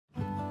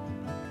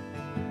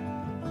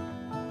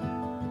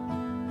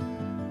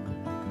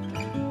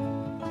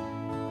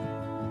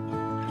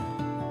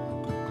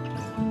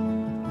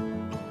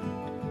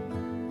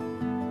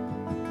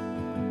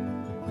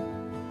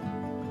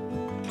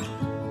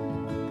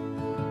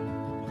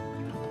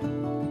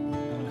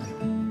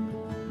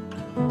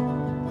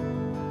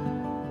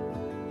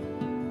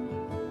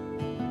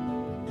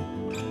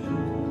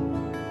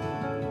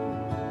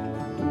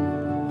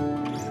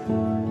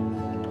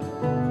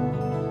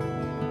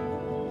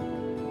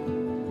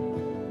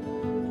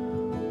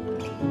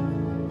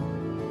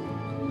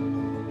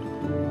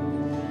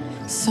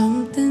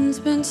Something's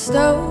been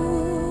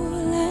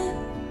stolen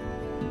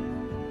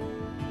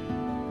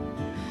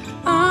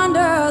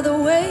under the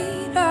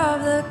weight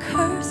of the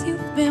curse.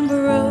 You've been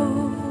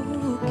broken.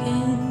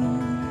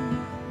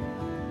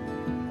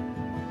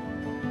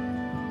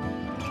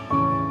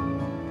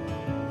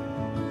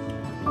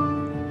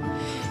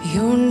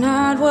 You're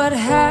not what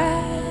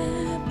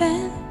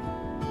happened.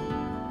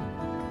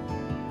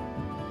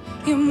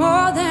 You're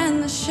more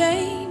than the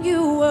shame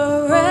you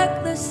were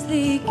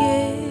recklessly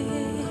given.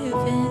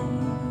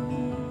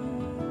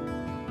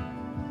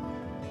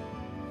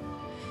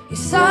 You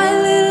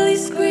silently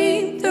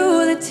scream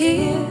through the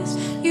tears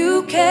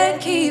you can't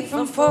keep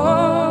from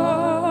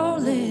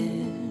falling,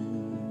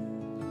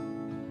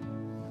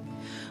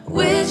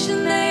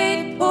 wishing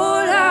they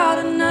poured out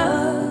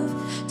enough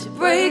to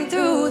break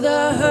through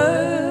the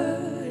hurting.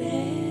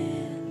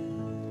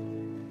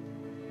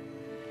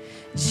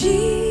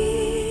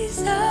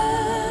 Jesus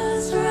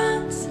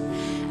runs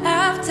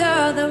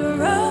after the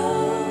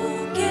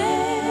broken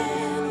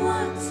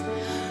ones,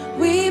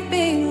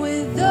 weeping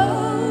with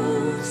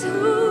those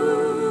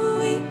who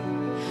weep,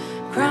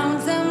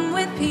 crowns them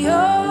with purity,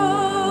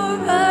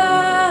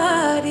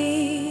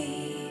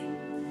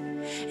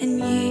 and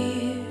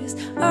years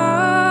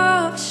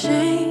of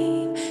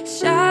shame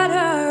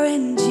shatter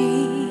in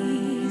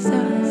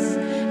Jesus'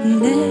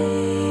 name.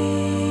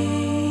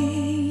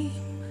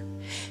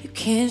 You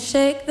can't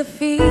shake the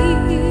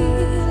feeling.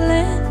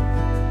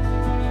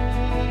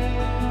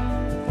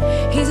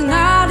 He's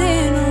not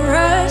in a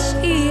rush.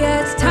 He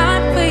has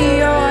time for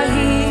your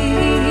healing.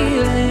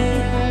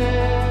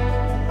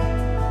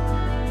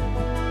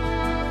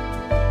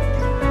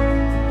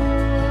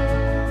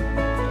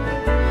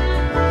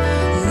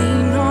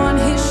 Lean on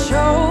his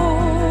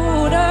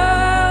shoulder.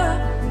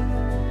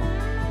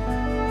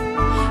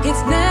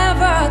 It's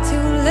never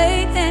too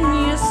late and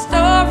your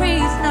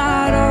story's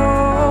not over.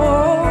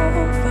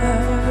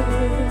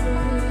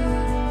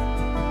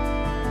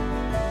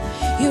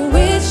 You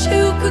wish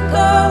you could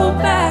go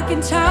back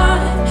in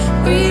time,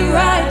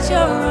 rewrite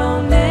your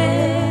own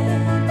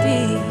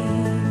ending,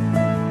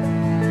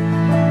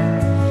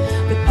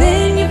 but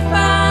then you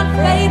find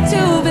faith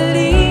to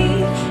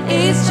believe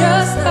it's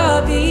just the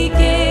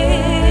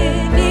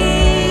beginning.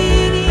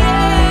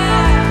 Yeah.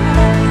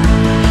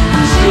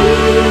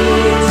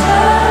 Jesus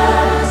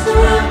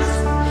runs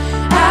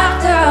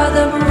after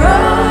the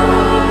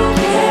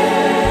broken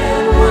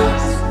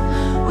ones,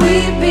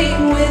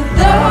 weeping with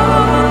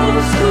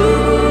those who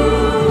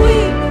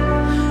weep,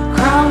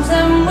 crowns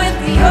them with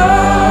purity.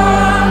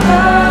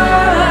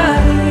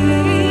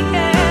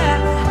 Yeah.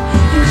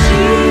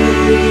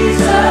 Jesus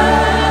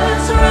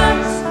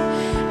runs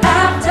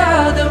after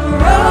the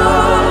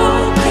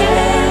broken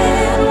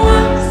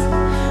ones,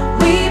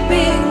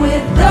 weeping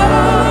with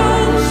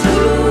those who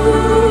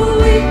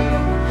weep,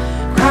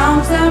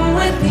 crowns them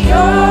with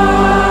purity.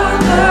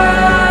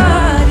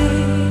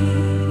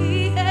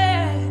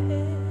 Yeah.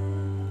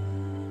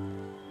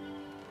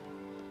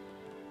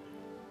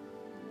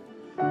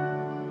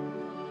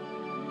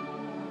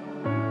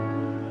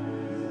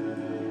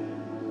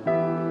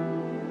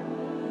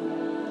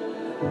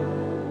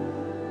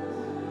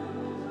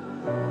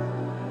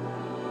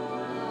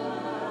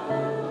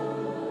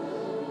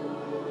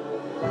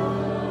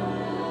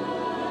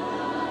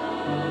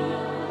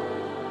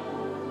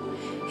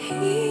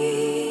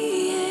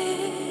 He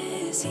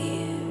is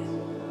here,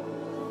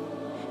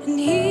 and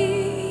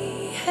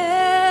he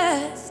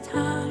has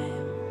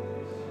time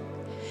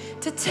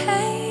to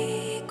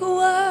take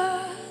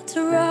what's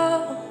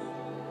wrong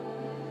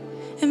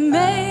and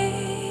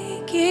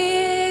make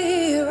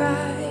it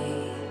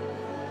right.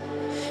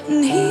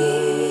 And he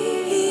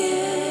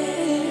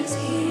is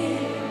here,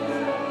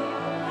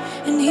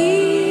 and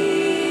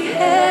he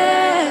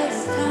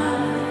has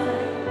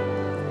time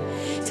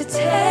to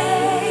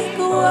take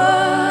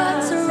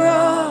what's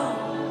wrong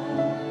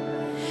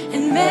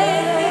and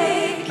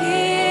make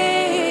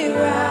it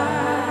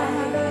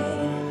right.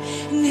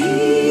 And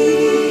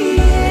he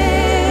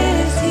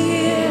is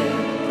here,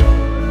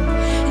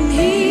 and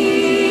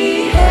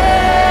he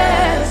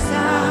has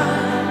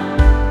time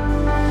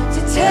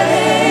to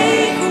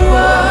take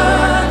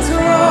what's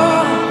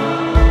wrong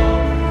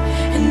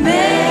and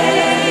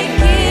make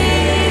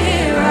it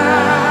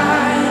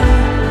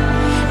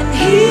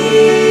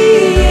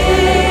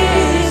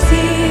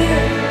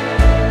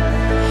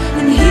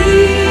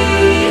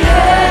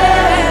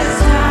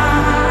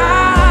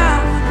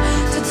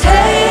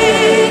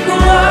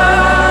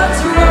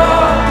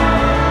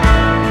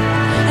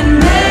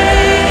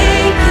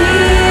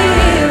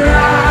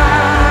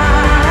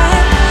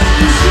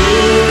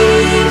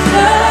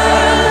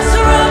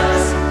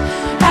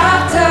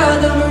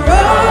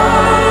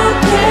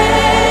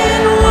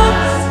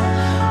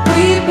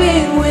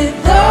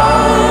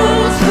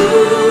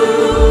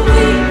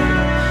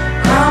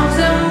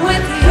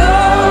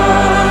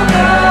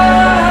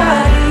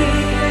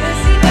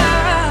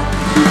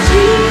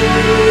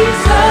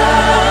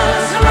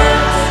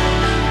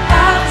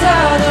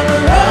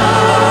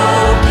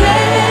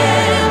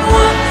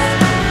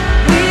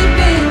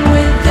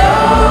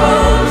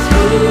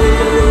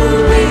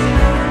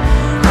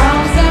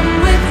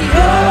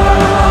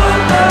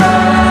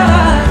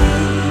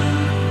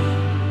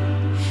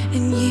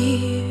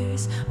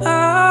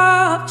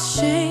of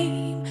shame.